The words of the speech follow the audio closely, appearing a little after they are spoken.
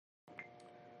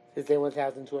This day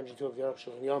 1202 of the Arukh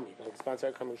HaShulchan Yomi. If the sponsor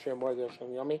come and share more of the Arukh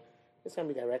HaShulchan Yomi, this can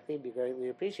be directly, be greatly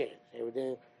appreciated. Hey, we're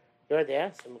doing, you're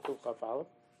there, so Mekuf follow.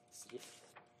 You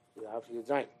have your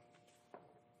design.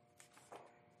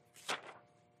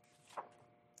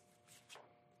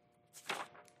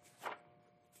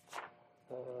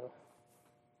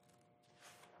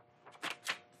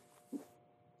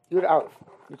 Yud Aleph.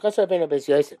 Because I've been a Beis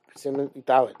Yosef, Simon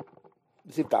Italid.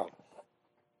 Zip down.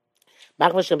 A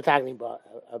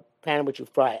pan which you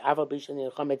fry. Ava Bishan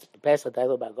in Chometz Pesach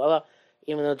Dailo Bagola.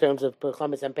 Even though in terms of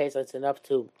Chometz and Pesach, it's enough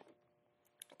to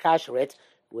kasher it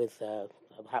with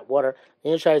hot water.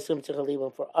 The Yishai assumes to leave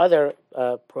them for other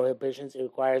prohibitions. It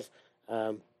requires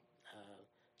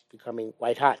becoming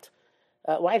white hot.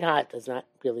 White hot does not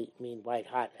really mean white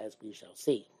hot, as we shall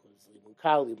see. It's libun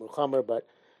kal, libun chomer, but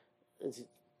it's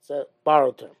a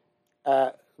borrowed term.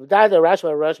 Rashba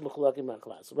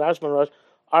and Rosh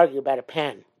argue about a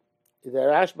pan. The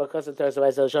Rashba, because of Thursday,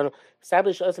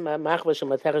 established also machvash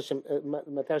and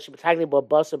matachim tagni bo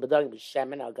basar bedagim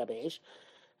b'shemen al gabesh.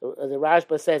 The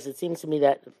Rashba says it seems to me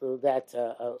that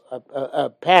a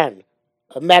pan,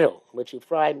 a metal, which you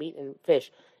fry meat and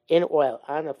fish in oil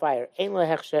on a fire, ain't lo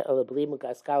hechsher el b'libun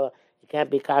kaskala. It can't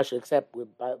be kosher except with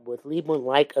libun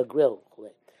like a grill.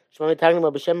 Shmoni talking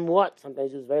about b'shem what?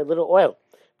 Sometimes use very little oil.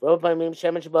 Most of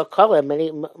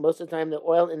the time, the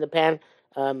oil in the pan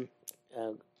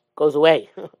goes away.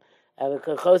 And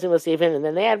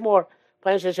then they add more.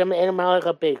 And sometimes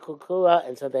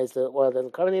the oil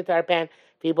doesn't cover the entire pan.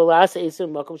 People and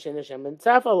the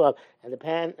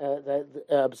pan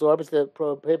absorbs the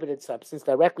prohibited substance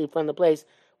directly from the place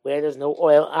where there's no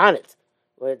oil on it,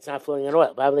 where it's not floating in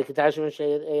oil. So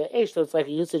it's like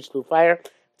a usage through fire.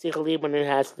 Requires libun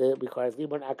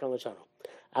akam l'shano.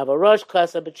 Rosh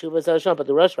kasa b'tshuva zalshon, but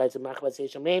the Rosh writes in Machmas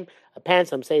Yeshem name a pan.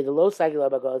 Some say the low cycle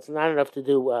of it's not enough to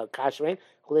do kashering.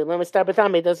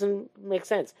 It doesn't make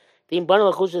sense. The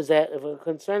imbana l'chush is that if we're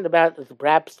concerned about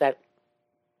perhaps that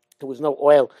there was no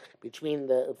oil between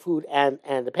the food and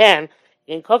the pan.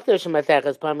 In cocktail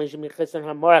shematachas pamish michisan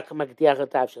hamora kamakdiach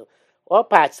tavshil. All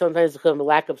pots sometimes because of the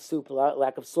lack of soup,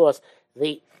 lack of sauce,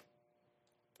 the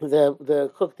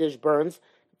cooked dish burns.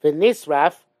 The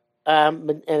nisraf,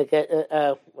 and it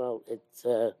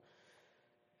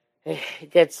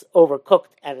gets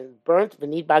overcooked and it burnt. The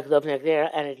need back of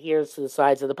there and adheres to the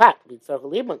sides of the pot.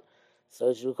 So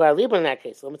it should require libun in that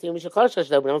case. We don't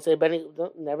say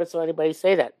never saw anybody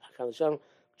say that. That's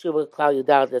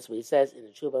what he says in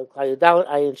the Tshuva Klal Yudalet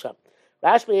Ayin Sham.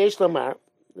 Rashba Yesh Lamar.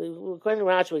 According to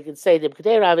Rashi, we can say that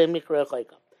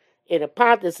in a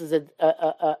pot. This is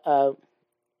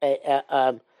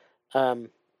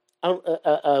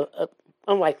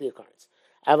unlikely occurrence.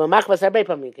 Or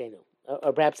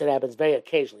perhaps it happens very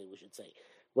occasionally, we should say.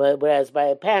 Whereas by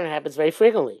a pan, it happens very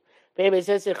frequently. But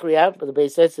the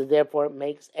base says therefore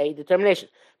makes a determination.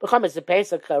 Because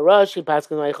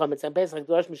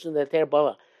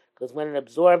when it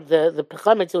absorbed the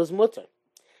chametz, it was mutter.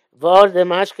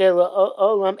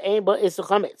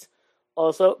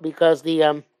 Also because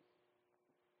the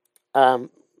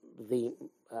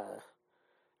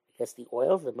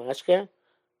oil, the mashke,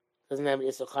 doesn't have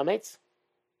isur chametz.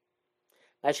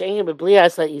 As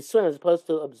opposed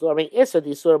to absorbing isur,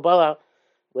 the isur bala,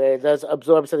 where it does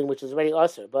absorb something which is already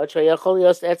usur.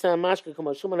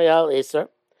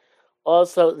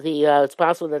 Also, it's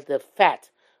possible that the fat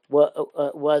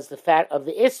was the fat of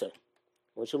the isur,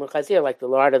 like the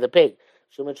lard of the pig,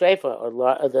 or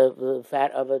the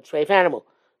fat of a treif animal.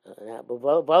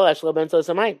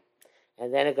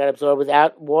 And then it got absorbed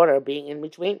without water being in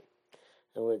between.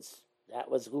 In other words, that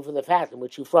was good for the fat in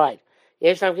which you fried.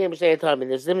 There's a difference between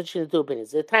the two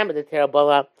opinions. The time of the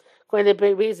terabala, according to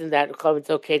the reason that it's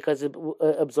okay because it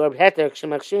absorbed heter. If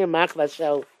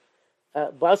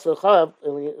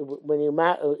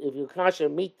you kosher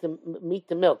meat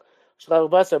to milk,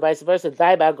 vice versa,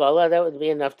 that would be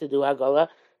enough to do hagola.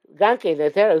 Ganke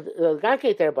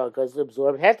terabala because it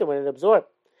absorbed heter when it absorbed.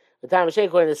 The time of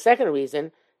according to the second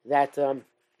reason that the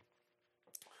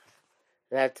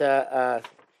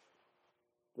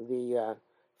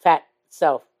fat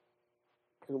itself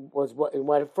was in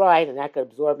what it fried, and that got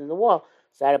absorbed in the wall.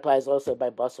 So that applies also by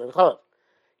basar and cholov.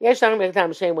 Yesh talking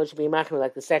time shame which should be machmir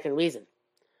like the second reason.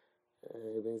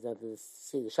 It brings down to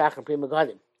see the shachar prima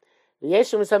gadim. The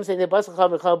yeshim some say the basar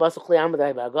cholov and cholov basar kli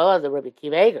amadai ba'agola. The Rabbi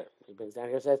Kiva Eger he brings down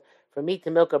here says for meat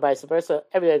to milk or vice versa,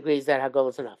 everybody agrees that hagola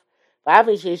is enough.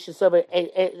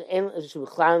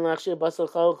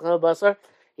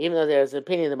 Even though there's an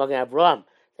opinion in the Magen Avraham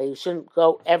that you shouldn't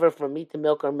go ever from meat to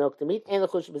milk or milk to meat, we're not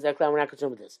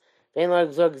concerned with this. We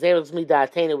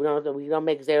don't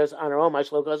make zeros on our own.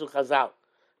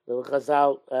 The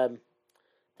Chazal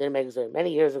didn't make it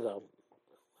many years ago.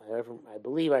 I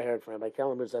believe I heard from Rabbi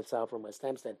Kellerman Zatzal from West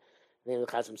Hempstead, named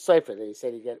Chazim Sofer, that he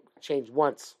said you get changed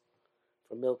once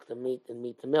from milk to meat and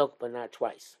meat to milk, but not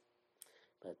twice.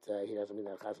 But he doesn't mean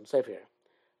that Chazim Sofer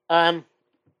here.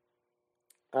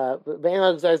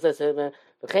 It's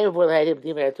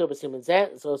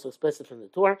also explicit from the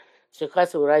Torah.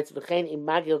 Shekhasu writes, "V'chein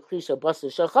imagil klisha basu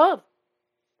shachav."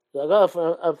 You go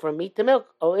from meat to milk.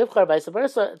 Oh, ifchar vice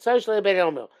versa.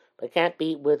 But it can't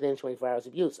be within 24 hours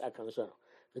of use. The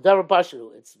davar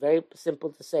bashu. It's very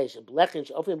simple to say. That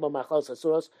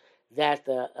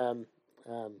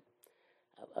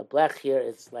a blech here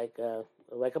is like a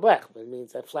blech. It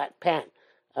means a flat pan.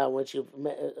 Which you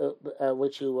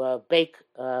bake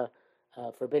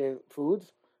forbidden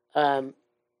foods, or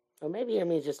maybe it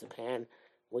means just a pan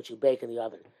which you bake in the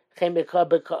oven.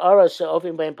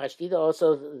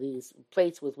 Also, these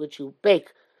plates with which you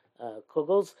bake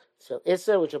kugels. So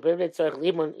iser, which are prohibited,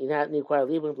 you not require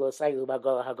libun below cycle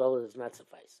hagola. Hagola does not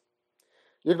suffice.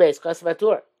 Yud beis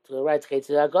kasvatur to the right to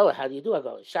hagola. How do you do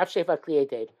hagola? Shaf shefa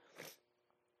kliyetev.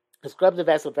 Scrub the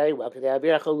vessel very well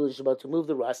to move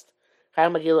the rust.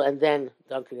 And then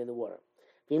dunk it in the water.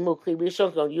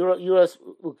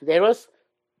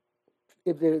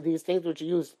 If these things which you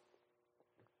use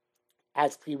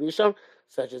as kli rishon,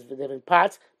 such as the different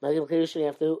pots, you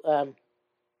have to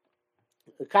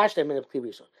cash them in a kli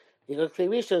rishon. You go kli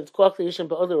rishon, it's called kli rishon,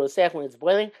 but other rosech when it's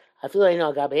boiling. I feel like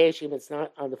gabeesh even it's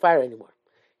not on the fire anymore.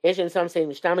 Some say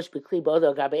mishtamish b'kli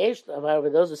b'other gabeesh. However,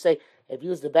 those who say if you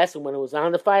use the vessel when it was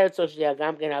on the fire, so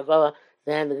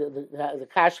then the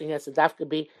kashing has to dafka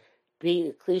be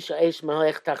klisha eish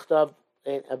malech tachtov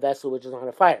in a vessel which is on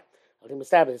a fire.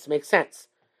 This makes sense.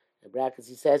 In brackets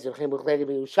he says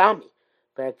Yerushalmi,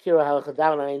 Parakira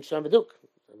halachadav na'in sham beduk.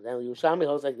 Then Yerushalmi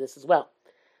holds like this as well.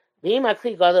 If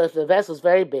the vessel is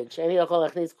very big,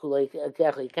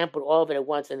 you can't put all of it at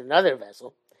once in another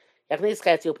vessel.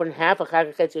 You'll put in half a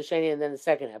sheni and then the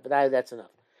second half, but that's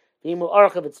enough.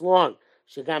 If it's long,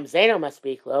 shagam zeno must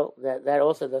speak low. That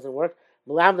also doesn't work.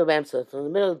 Malam the bamsa, so in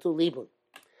the middle of the two libun.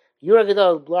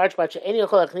 Yuragadol, large patch, any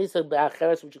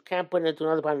which you can't put into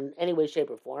another pot in any way,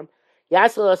 shape, or form.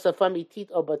 Yasala safami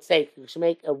tit o batsek. You should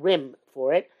make a rim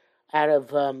for it out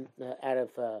of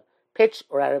pitch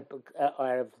or out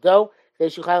of dough. They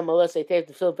should have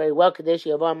to fill it very well. So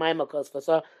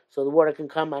the water can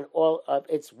come on all of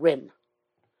its rim.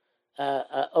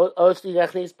 Or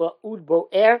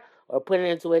put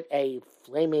into it a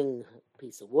flaming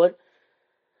piece of wood.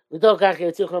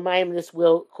 This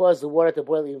will cause the water to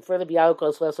boil even further,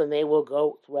 and they will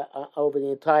go over the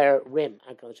entire rim.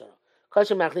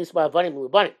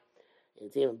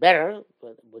 It's even better,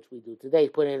 which we do today,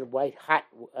 put in white hot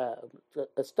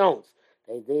stones.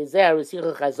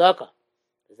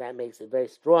 That makes it very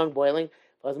strong boiling.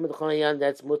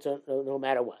 That's mutter no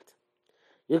matter what.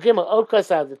 You give a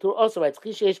the Torah also writes,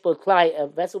 a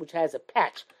vessel which has a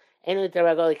patch. You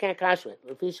can't cash it.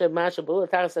 Because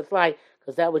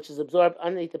that which is absorbed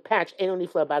underneath the patch,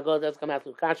 doesn't come out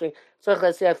through kashering. So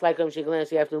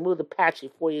you have to remove the patch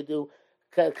before you do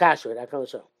kasher.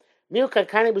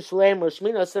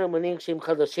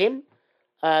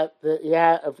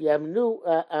 If you have a new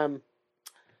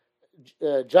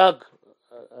jug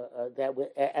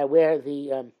where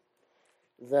the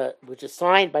which is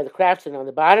signed by the craftsman on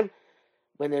the bottom,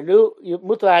 when they're new, you can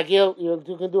do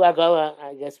agola.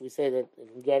 I guess we say that you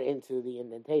can get into the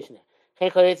indentation there. So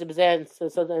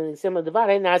similar to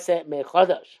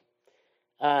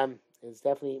it's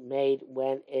definitely made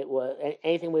when it was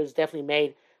anything was definitely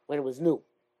made when it was new.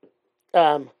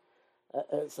 So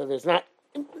there's no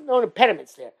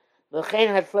impediments there. So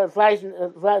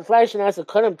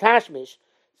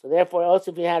therefore,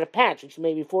 also if you had a patch, which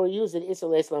maybe before you use it,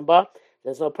 there's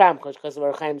no problem because of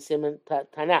our Chaim Simon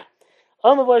Tana.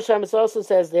 It also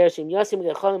says there, if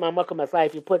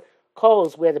you put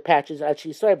coals where the patches are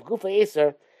to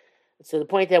the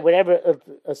point that whatever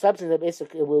a substance of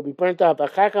Isser will be burnt up, and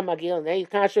then you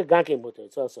kasher gankim mutter.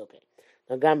 It's also okay.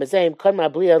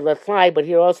 But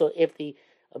here also, if the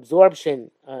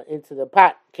absorption into the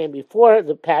pot came before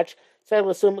the patch, so I will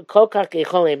assume you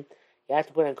have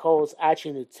to put on coals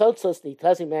actually to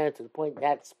the point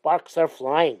that sparks are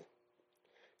flying.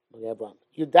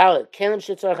 Yudalit kelim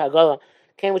shitzar hagola,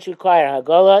 can which require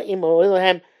hagola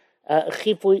imoilahem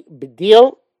chifui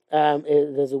bedil.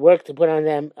 There's a work to put on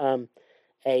them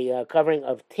a covering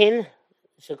of tin.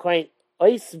 Shekrein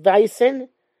oisweisen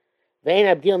vein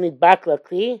abdil nidbak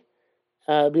lakli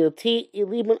bilti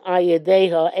ilibun ayedei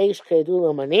ha'esh kedul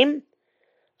amanim.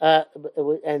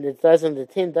 And the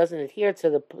tin doesn't adhere to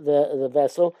the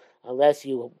vessel unless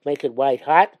you make it white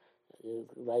hot.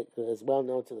 like is well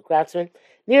known to the craftsman.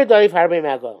 Near Doif Harbe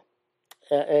Mago.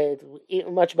 It's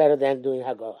much better than doing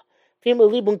Hagolah. Fima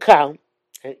Libun Kal,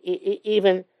 and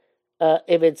even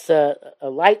if it's a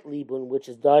light Libun, which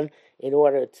is done in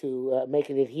order to make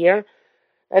it adhere,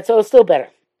 that's still better.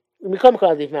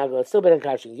 It's still better than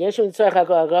kashing.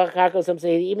 Some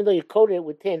say even though you coat it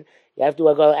with tin, you have to do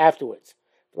Hagolah afterwards.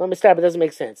 Let me stop, it doesn't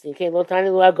make sense. You can't tiny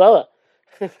do Hagolah.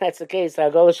 That's the case.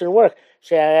 Hagolah shouldn't work.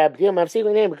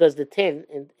 Because the tin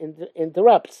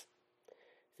interrupts.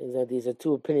 These are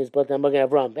two opinions, but I'm going to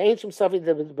have wrong. There's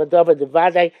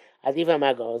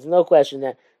no question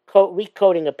that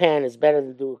recoating a pan is better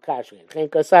than do a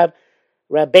kashrin.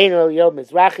 Rabbeinu Yom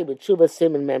Mizrachi b'tshuva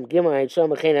siman mem gimel ha'ishom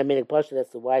v'chein ha'minik pasha. That's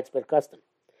the widespread custom.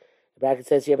 The bracket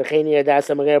says here v'chein yiradas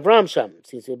ha'magen Avraham sham.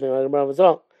 Since we've been Avraham as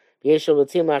well. V'yeshol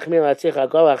l'tzim la'achmir la'tzich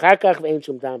hagolah achar kach v'ein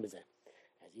shum tam b'zeh.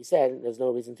 As he said, there's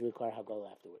no reason to require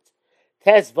hagolah afterwards.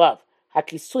 Tez vav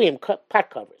hakisuyim pot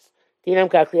covers. Dinam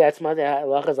kakli atzma. The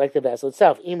halacha is like the vessel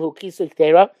itself. Im hu kisui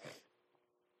ktera.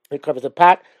 It covers a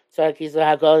pot. So hakisui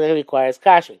hagolah then it requires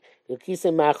kashri. The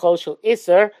kisui ma'achol shel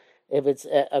iser. If it's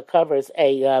covers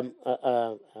a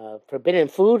forbidden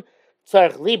food,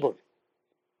 tzarich libun.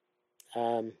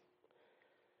 I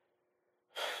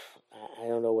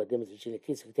don't know what the difference between a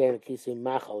kisu k'ter and a kisu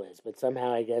machal is, but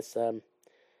somehow I guess we're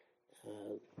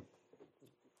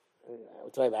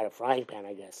talking about a frying pan.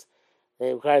 I guess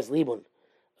it requires libun.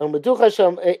 Meducha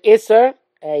shom iser,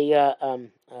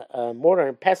 a mortar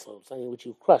and pestle, something which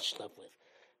you crush stuff with.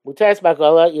 Mutaris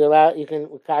bagola, you can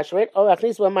kasher it. Oh,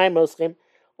 achnis b'mayim moschim.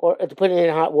 Or to put it in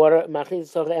hot water,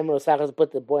 to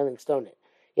put the boiling stone in.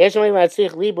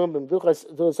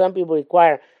 Some people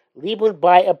require libun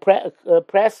by a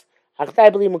press. It's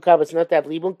not to have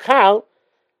libun kal,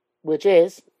 which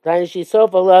is it's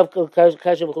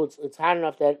hot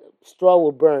enough that straw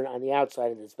will burn on the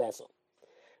outside of this vessel.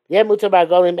 It's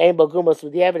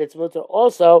mutter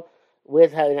also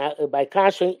with by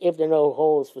kashering if there are no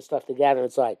holes for stuff to gather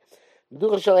inside.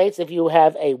 If you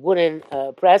have a wooden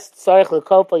press, you have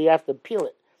to peel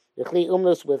it.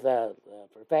 With a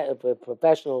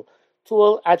professional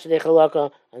tool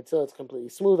until it's completely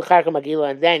smooth,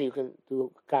 and then you can do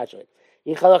kasher.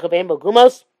 If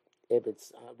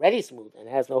it's already smooth and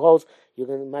has no holes, you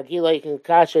can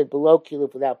kasher it below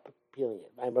kiluf without peeling it.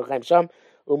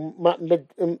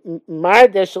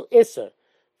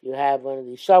 You have one of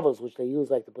these shovels which they use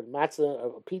like to put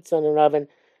matzah or pizza in an oven.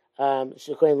 Earlier it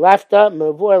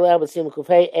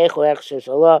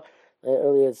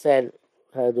said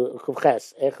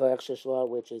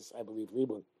which is, I believe,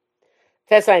 libun.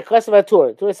 Tur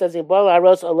says if you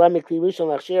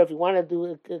want to do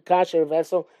a kasher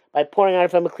vessel by pouring on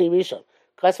it from a kli rishon.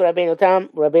 Rabbeinu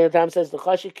Tam says the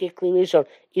chashi kli rishon.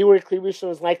 Iwur kli rishon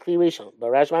is like kli rishon,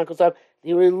 but Rashman goes up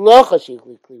the lo chashi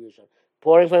kli rishon.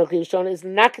 Pouring from a kli rishon is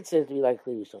not considered to be like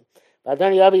kli rishon. But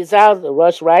then the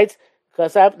Rosh writes.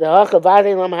 Because the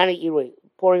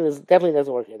pouring definitely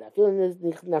doesn't work here. That feeling is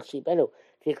nachship. I know.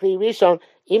 Kli rishon,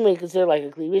 even when you consider like a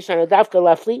kli rishon, a dafka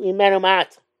laflit mimenu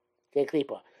mat.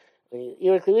 Klipa. When you eat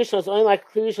a kli rishon, it's only like a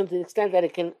kli rishon to the extent that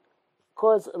it can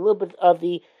cause a little bit of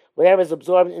the whatever is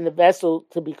absorbed in the vessel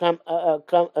to become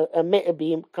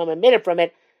emitted from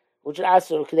it, which is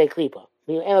also kidei klipa.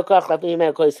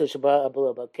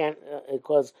 But can't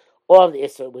cause all of the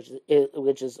iser which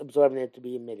is absorbed in it to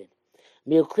be emitted.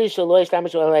 But so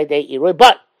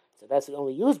that's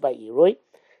only used by Irui.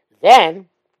 Then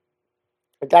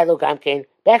a dialogue came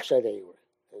back to Irui.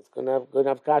 It's good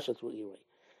enough kasha through Irui.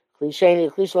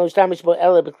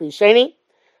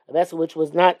 A vessel which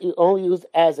was not only used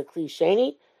as a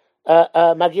klisheni,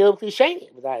 magil klisheni.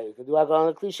 You can do alcohol on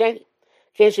a klisheni.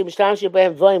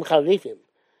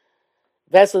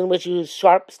 Vessel in which you use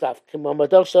sharp stuff,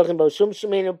 such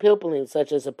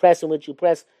as a press in which you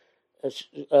press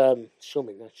shumin,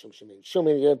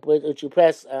 which you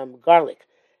press garlic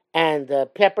and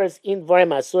peppers in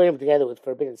vorim asurim together with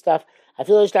forbidden stuff. I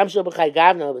feel but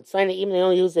even they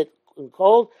only use it in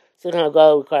cold. So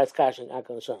go requires kashing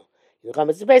akal shon.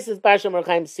 It's the basis of Parsha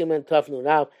Merchaim Siman Tafnu.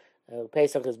 Now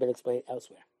Pesach has been explained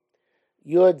elsewhere.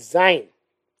 Yud Zayin.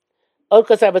 Od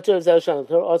Kasar Batur of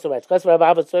Zelshon also writes,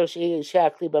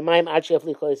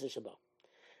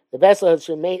 the vessel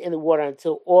should remain in the water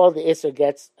until all the Isser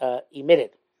gets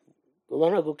emitted.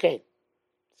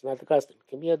 It's not the custom.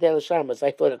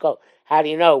 How do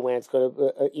you know when it's going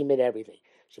to emit everything?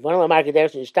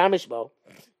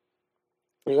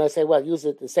 You're going to say, well, use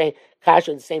it the same,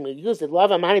 kasha the same way you use it.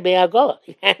 Love amani be'agola.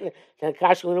 Then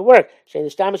kasha wouldn't work. Shein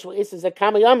ishtamish is a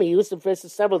kamayami. You used it for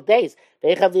several days.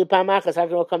 Ve'echav li'pam achas. How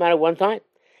can it all come out at one time?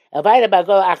 So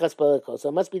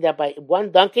it must be that by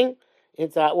one dunking,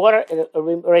 into hot water, it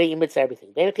already emits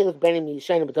everything. There's no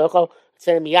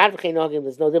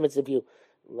difference if you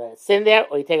let it sit there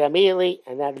or you take it immediately,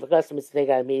 and that the custom is to take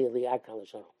it immediately.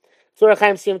 Surah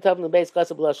Chaim Sim Tov in the base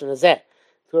custom blush and Azeh.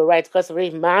 Surah writes custom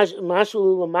reef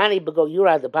Mashulu Lamani Bego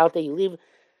Yura the Balte. You leave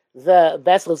the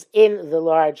vessels in the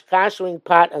large kashering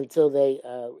pot until they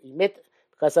emit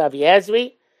because of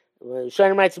Yazri.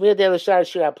 Shana writes Mil de Lashar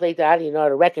Shira plate out. You know how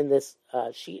to reckon this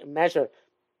measure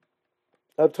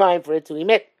of time for it to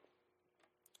emit.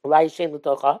 On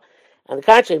the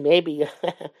contrary, maybe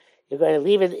you're going to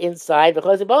leave it inside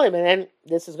because of volume, and then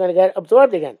this is going to get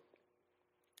absorbed again.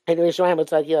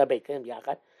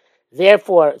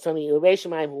 Therefore, some of the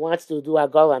Yerushalayim who wants to do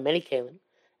Agala on many kelim,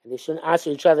 and they shouldn't answer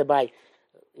each other by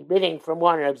emitting from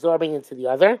one and absorbing into the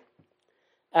other.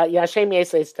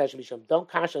 Don't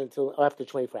kasha until after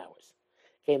 24 hours.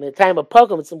 Okay, in the time of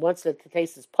pogum, once the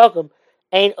taste is pogum,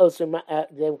 they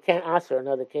can't answer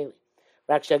another kelim.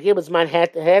 If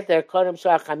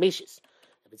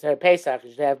it's her Pesach, you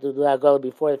should have to do Agala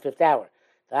before the 5th hour.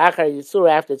 The Achar Yisur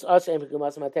after it's also in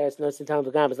Pekumas Materis, no sin time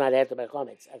Vagam is not after by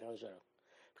Chometz.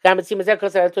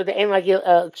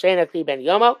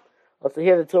 Also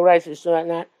here the two rights you should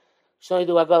not only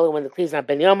do Agala when the Kli is not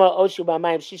Ben Yomo, Oshu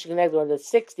B'Mayim Shisha connected on the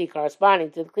 60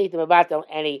 corresponding to the Kli to Mavato,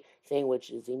 anything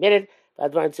which is emitted.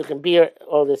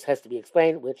 All this has to be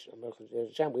explained, which we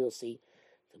will see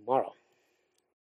tomorrow.